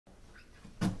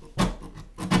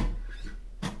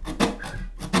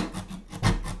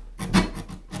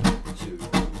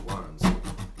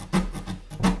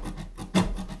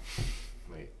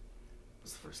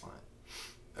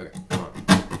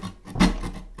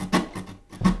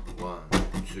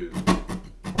two.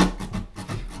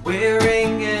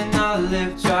 Wearing an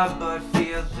olive drop, but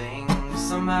feeling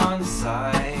somehow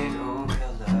inside. Oh,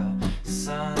 color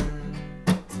sun.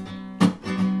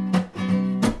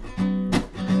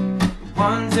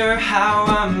 Wonder how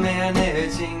I'm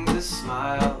managing to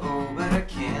smile. Oh, but I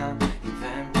can't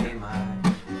even pay my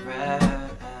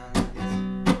rent.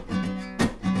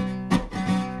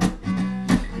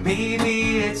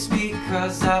 Maybe it's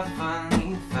because I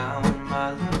finally found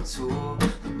my little tool,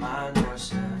 my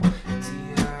North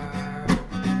dear.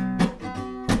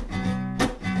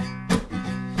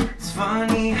 It's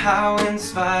funny how in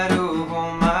spite of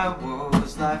all my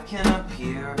woes, life can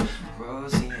appear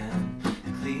rosy and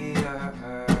clear,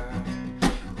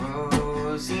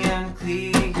 rosy and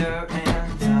clear,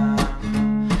 and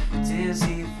I'm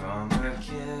dizzy from her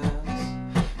kiss,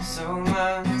 so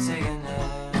I'm taking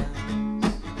it,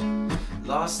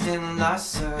 lost in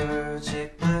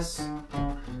lysergic bliss.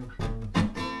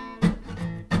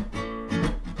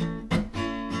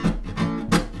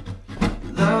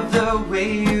 Love the way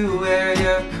you wear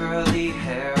your curly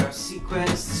hair,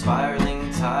 sequins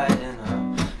spiraling tight in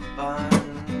a bun.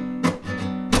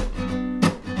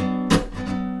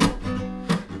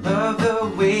 Love the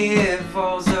way it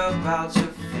falls about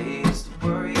your face, to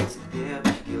worry to live,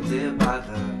 you live by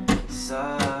the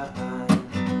sun.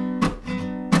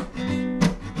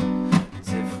 As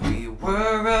if we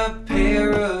were a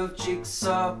pair of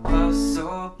jigsaw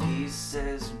puzzle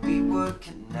pieces, we would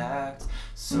connect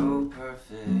so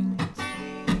perfectly.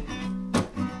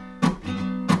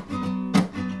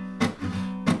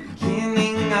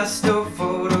 Beginning a still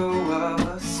photo of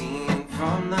a scene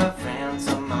from the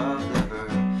Phantom of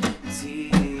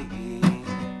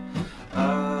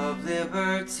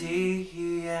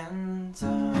Liberty, and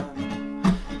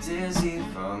I'm dizzy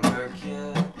from her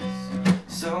kiss,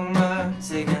 so I'm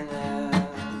taking it,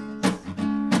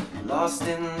 lost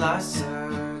in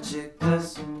lysergic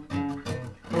bliss.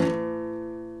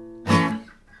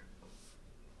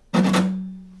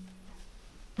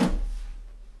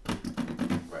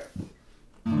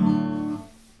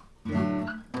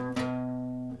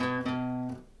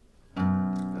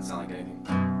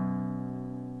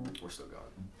 Still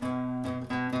going.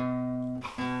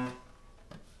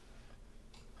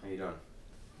 How you doing?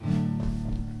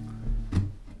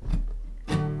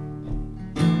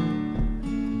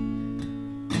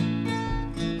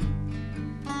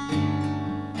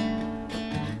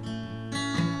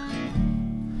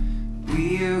 We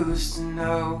used to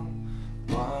know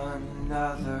one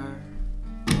another,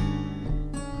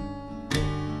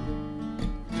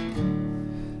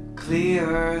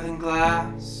 clearer than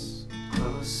glass,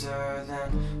 closer than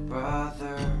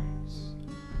brothers.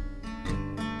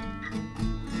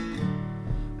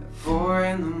 At 4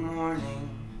 in the morning,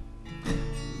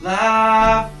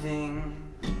 laughing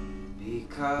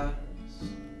because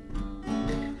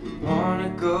we wanna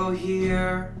go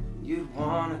here, you'd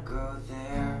wanna go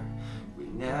there. We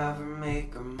never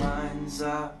make our minds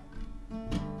up.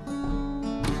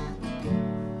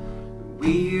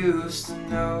 We used to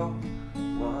know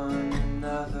one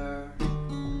another,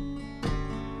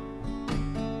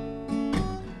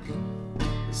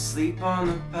 sleep on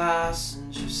the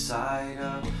passenger side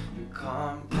of your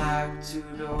compact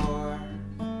two-door.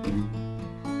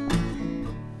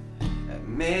 At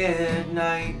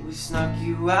midnight we snuck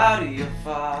you out of your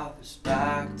father's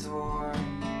back door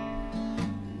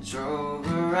and drove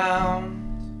around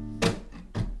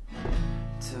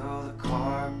till the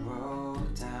car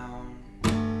broke down.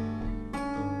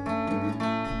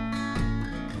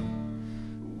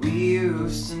 We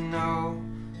used to know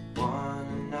one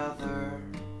another,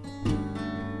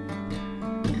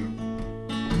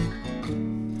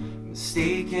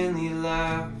 mistakenly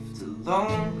left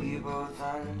alone, we both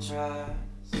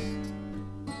undressed.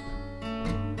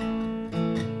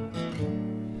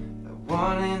 At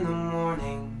 1 in the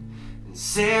morning, and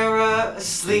Sarah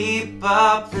asleep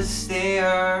up the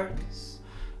stairs,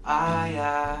 I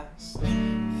asked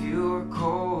if you were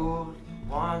cold, you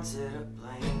wanted a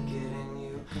blanket, and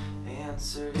you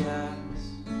answered yes.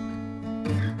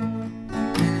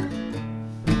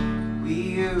 We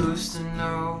used to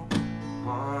know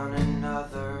one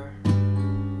another,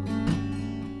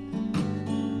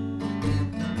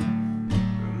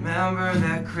 remember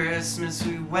that Christmas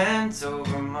we went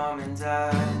over Mom and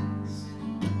Dad's.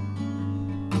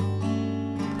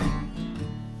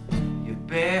 You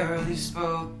barely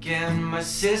spoke and my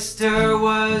sister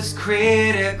was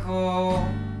critical,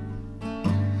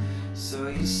 so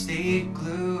you stayed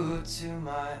glued to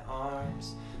my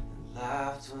arms and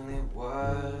laughed when it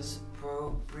was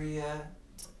appropriate.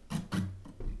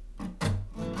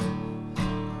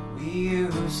 We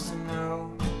used to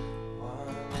know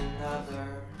one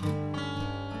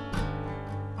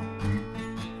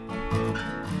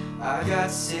I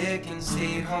got sick and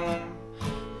stayed home,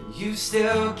 and you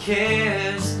still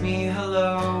kissed me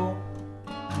hello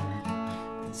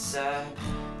and said,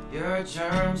 your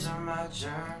germs are my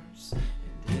germs,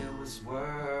 and it was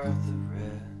worth the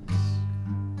risk.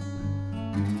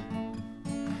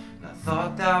 And I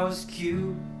thought that was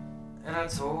cute, and I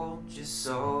told you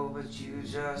so, but you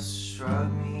just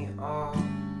shrugged me off.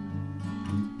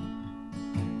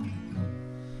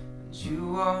 And you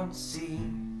won't see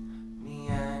me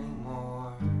anymore.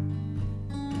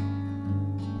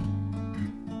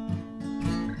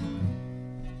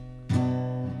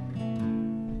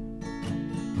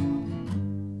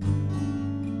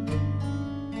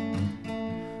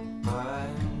 But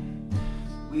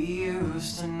we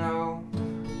used to know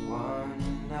one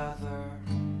another.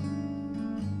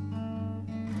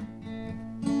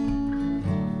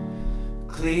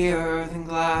 Clearer than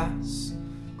glass,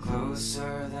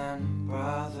 closer than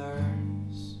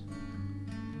brothers.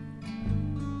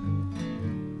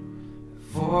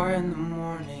 4 in the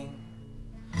morning,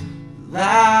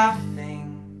 loud